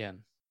 Yeah.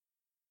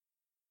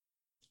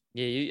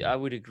 Yeah, I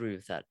would agree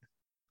with that.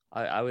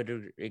 I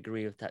would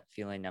agree with that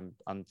feeling.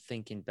 I'm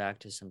thinking back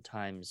to some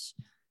times.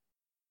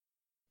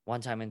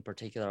 One time in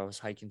particular, I was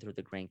hiking through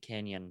the Grand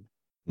Canyon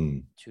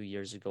 2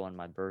 years ago on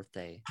my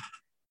birthday,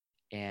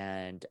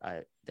 and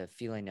the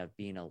feeling of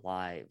being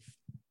alive,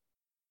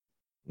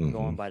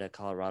 going by the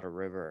Colorado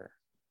River,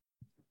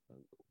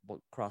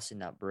 crossing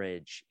that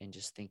bridge, and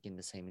just thinking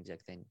the same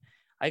exact thing.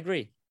 I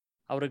agree.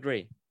 I would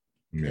agree.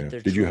 Yeah.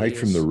 Did you hike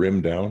from the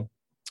rim down?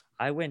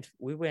 I went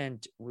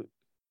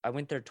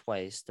there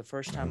twice. The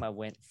first time I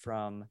went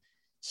from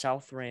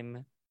South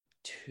Rim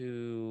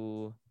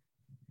to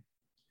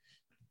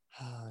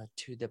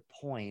the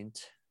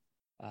point,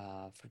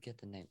 forget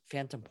the name,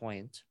 Phantom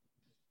Point.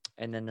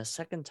 And then the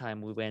second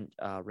time we went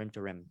rim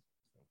to rim,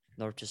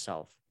 north to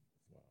south.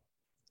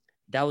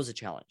 That was a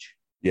challenge.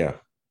 Yeah.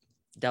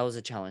 That was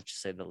a challenge, to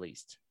say the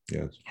least.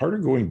 Yeah. It's harder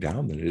going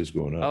down than it is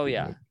going up. Oh,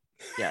 yeah.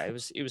 Yeah, it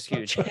was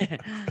huge.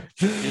 It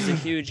was a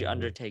huge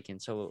undertaking.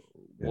 So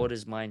what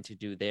is mine to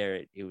do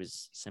there? It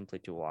was simply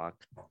to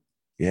walk.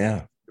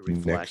 Yeah. To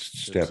reflect, next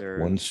step,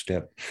 observe. one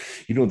step.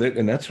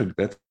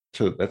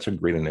 That's a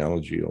great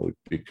analogy,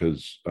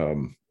 because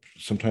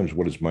sometimes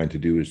what is mine to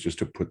do is just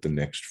to put the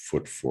next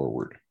foot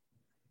forward.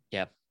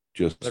 Yeah.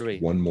 Just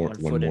one more in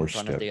front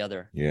step of the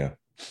other. Yeah.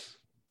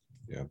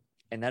 Yeah.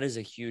 And that is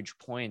a huge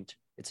point.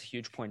 It's a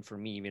huge point for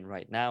me even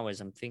right now as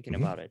I'm thinking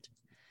about it,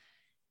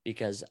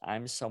 because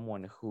I'm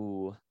someone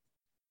who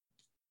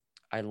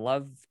I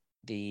love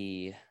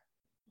the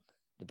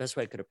best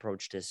way I could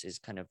approach this is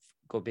kind of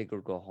go big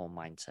or go home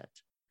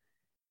mindset.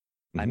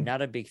 I'm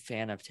not a big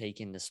fan of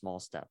taking the small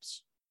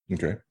steps.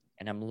 Okay.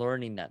 And I'm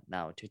learning that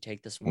now, to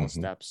take the small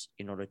steps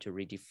in order to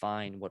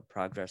redefine what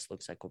progress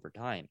looks like over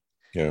time.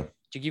 Yeah.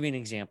 To give you an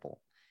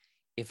example,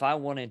 if I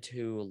wanted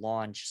to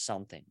launch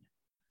something,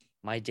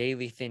 my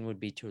daily thing would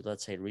be to,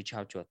 let's say, reach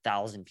out to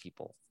 1,000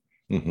 people.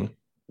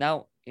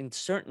 Now, in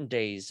certain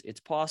days, it's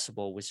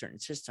possible with certain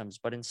systems,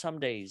 but in some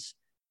days,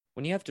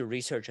 when you have to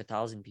research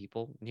 1,000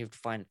 people, when you have to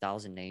find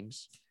 1,000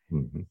 names,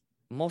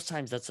 most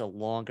times that's a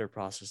longer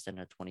process than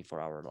a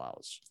 24-hour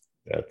allows.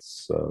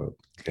 That's,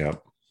 yeah.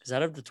 Because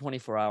out of the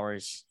 24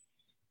 hours,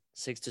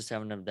 6 to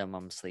 7 of them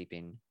I'm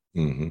sleeping.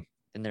 And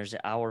there's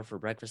an hour for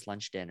breakfast,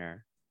 lunch,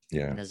 dinner.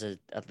 Yeah. And there's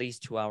at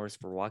least 2 hours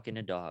for walking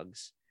the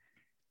dogs.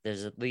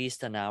 There's at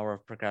least an hour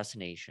of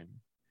procrastination.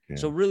 Yeah.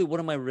 So really, what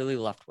am I really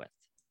left with,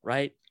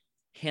 right?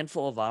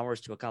 Handful of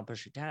hours to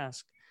accomplish a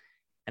task.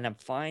 And I'm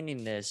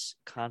finding this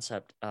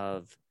concept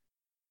of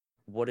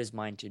what is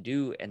mine to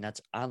do, and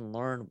that's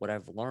unlearn what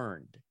I've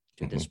learned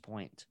to this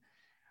point.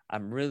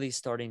 I'm really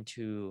starting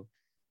to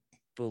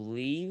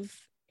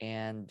believe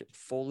and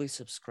fully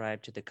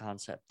subscribe to the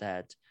concept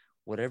that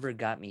whatever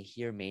got me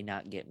here may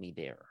not get me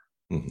there.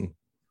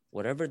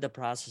 Whatever the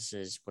process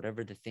is,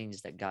 whatever the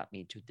things that got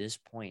me to this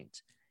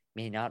point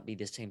may not be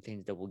the same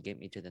things that will get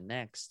me to the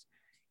next.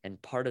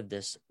 And part of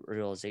this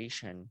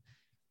realization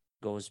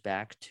goes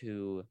back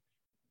to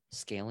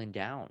scaling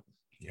down.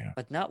 Yeah.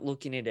 But not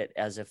looking at it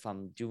as if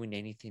I'm doing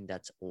anything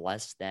that's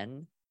less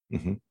than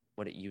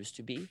what it used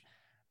to be,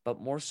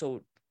 but more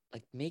so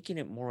like making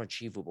it more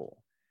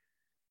achievable.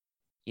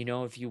 You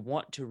know, if you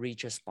want to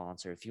reach a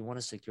sponsor, if you want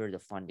to secure the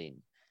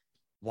funding,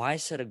 why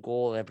set a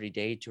goal every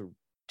day to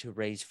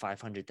raise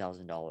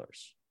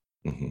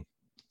 $500,000?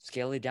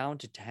 Scale it down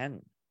to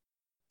 10.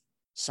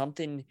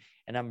 Something,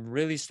 and I'm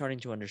really starting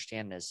to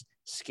understand this,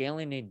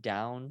 scaling it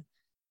down,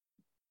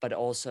 but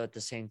also at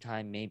the same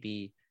time,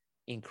 maybe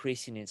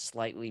increasing it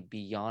slightly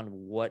beyond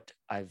what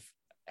I've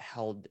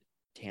held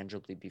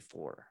tangibly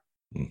before.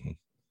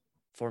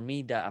 For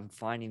me, that I'm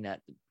finding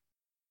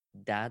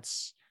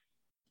that's,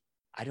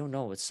 I don't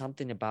know, it's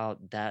something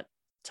about that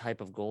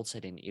type of goal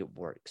setting. It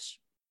works.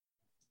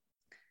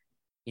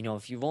 You know,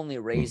 if you've only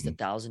raised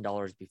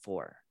 $1,000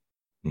 before,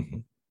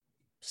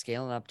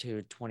 scaling up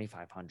to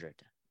 2,500,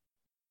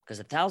 because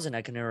 1,000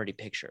 I can already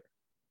picture.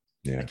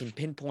 I can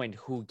pinpoint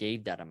who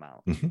gave that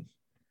amount.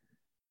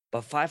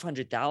 But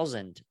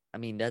 500,000, I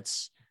mean,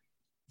 that's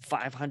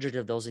 500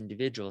 of those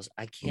individuals.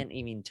 I can't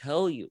even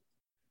tell you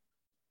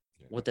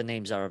what the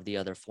names are of the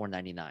other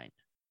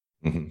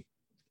 499.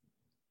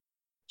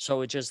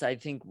 So it just, I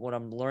think what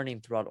I'm learning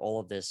throughout all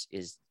of this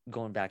is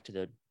going back to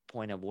the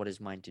point of what is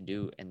mine to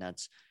do, and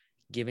that's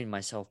giving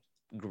myself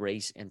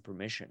grace and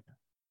permission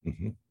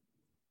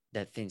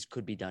that things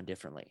could be done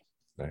differently.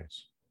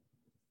 Nice.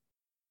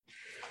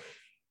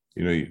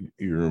 You know,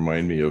 you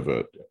remind me of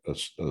a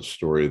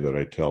story that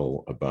I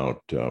tell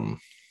about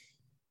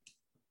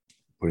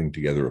putting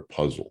together a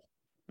puzzle.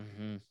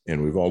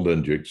 And we've all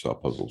done jigsaw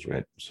puzzles,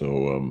 right?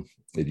 So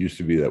it used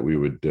to be that we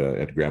would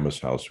at Grandma's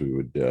house, we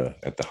would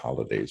at the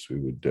holidays,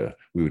 we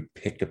would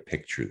pick a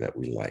picture that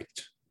we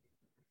liked.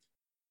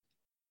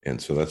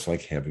 And so that's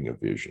like having a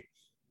vision.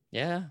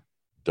 Yeah.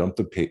 Dump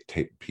the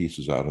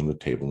pieces out on the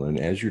table, and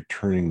as you're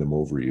turning them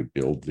over, you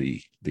build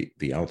the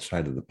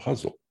outside of the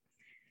puzzle.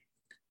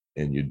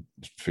 And you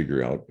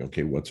figure out,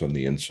 okay, what's on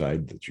the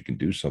inside that you can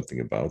do something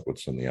about,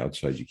 what's on the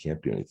outside you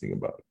can't do anything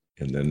about.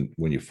 And then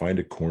when you find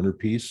a corner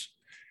piece,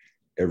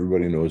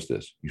 everybody knows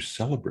this. You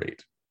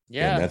celebrate.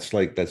 Yeah. And that's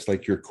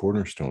like your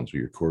cornerstones or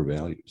your core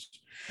values.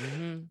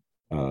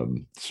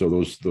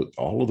 So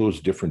all of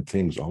those different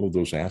things, all of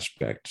those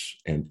aspects,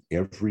 and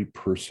every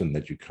person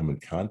that you come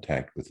in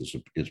contact with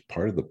is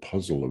part of the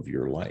puzzle of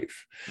your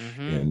life.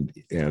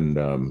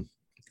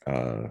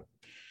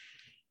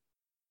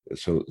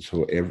 So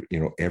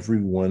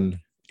everyone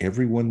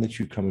that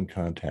you come in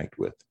contact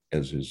with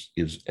is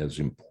as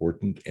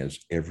important as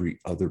every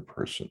other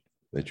person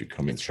that you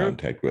come in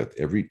contact with.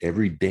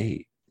 Every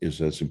day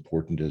is as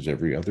important as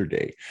every other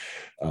day.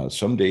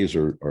 Some days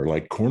are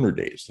like corner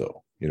days,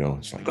 though. You know,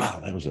 it's like,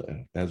 wow,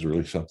 that was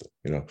really something.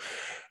 You know,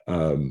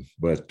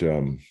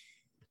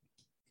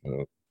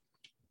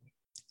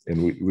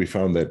 and we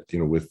found that, you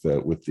know, with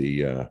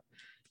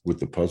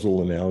the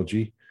puzzle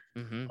analogy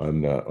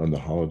on the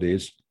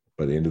holidays.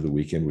 By the end of the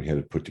weekend, we had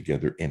it put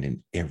together, and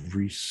in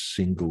every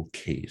single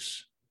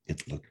case,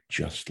 it looked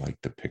just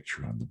like the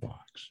picture on the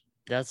box.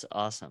 That's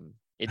awesome.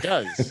 It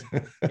does.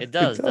 It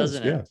does,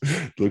 doesn't it?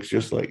 Yeah. It looks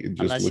just like it.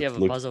 Unless you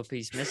have a puzzle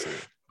piece missing.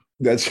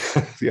 That's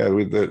yeah.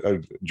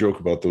 I joke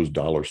about those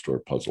dollar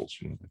store puzzles.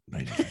 You know,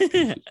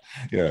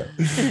 yeah.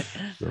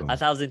 So.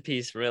 1,000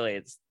 piece, really,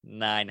 it's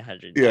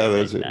 900. Yeah,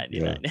 that's it.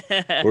 Yeah.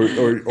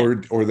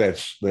 or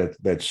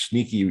that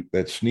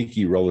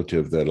sneaky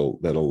relative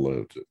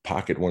that'll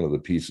pocket one of the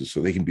pieces so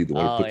they can be the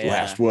one to put the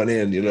last one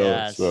in. You know,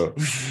 yes. So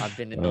I've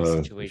been in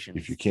those situations.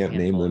 If you can't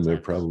name them, they're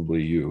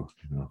probably you.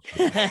 You know?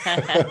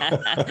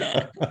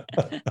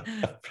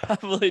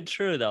 Probably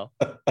true though.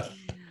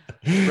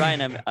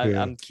 Brian,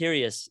 I'm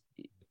curious,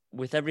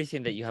 with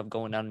everything that you have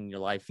going on in your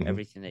life,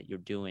 everything that you're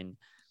doing,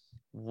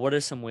 what are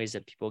some ways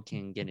that people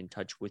can get in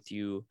touch with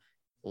you,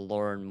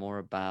 learn more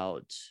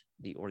about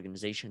the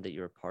organization that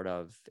you're a part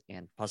of,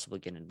 and possibly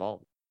get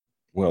involved?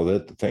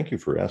 Well, thank you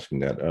for asking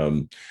that.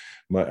 I'm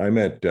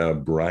at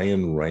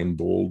Brian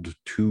Reinbold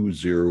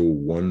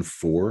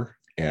 2014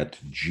 at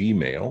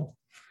gmail.com,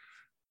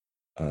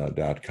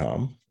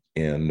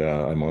 and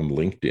I'm on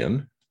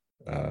LinkedIn.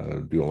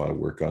 Do a lot of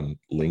work on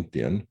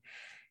LinkedIn.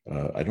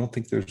 I don't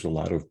think there's a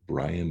lot of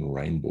Brian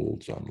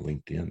Reinbolds on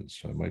LinkedIn,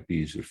 so it might be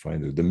easy to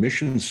find the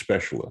mission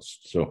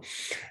specialist. So,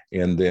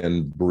 and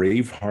then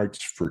Brave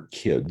Hearts for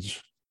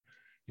Kids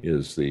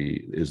is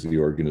the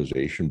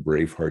organization.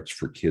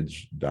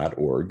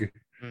 BraveHeartsForKids.org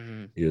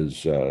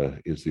is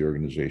the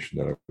organization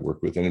that I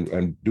work with, and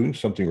I'm doing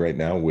something right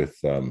now with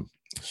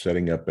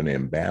setting up an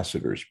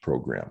ambassadors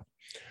program.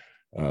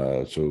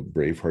 So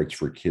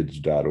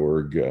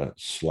braveheartsforkids.org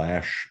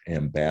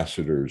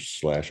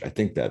 /ambassadors/ I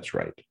think that's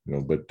right, you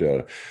know, but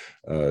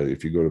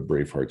if you go to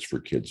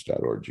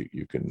braveheartsforkids.org,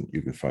 you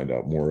can find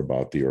out more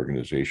about the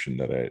organization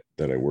that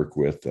I work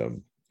with,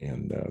 and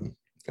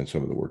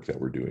some of the work that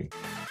we're doing.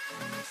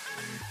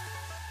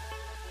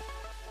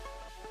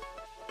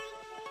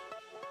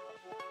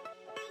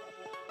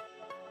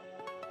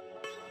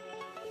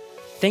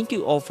 Thank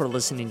you all for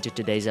listening to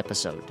today's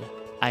episode.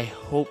 I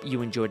hope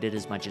you enjoyed it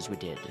as much as we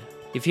did.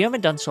 If you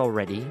haven't done so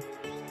already,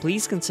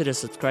 please consider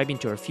subscribing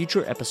to our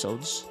future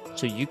episodes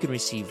so you can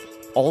receive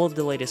all of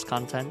the latest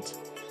content.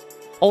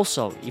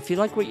 Also, if you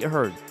like what you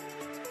heard,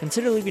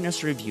 consider leaving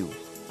us a review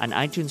on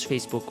iTunes,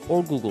 Facebook,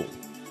 or Google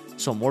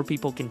so more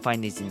people can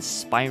find these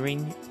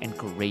inspiring and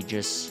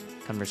courageous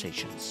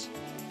conversations.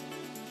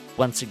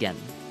 Once again,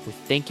 we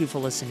thank you for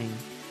listening,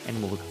 and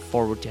we look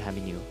forward to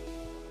having you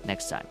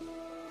next time.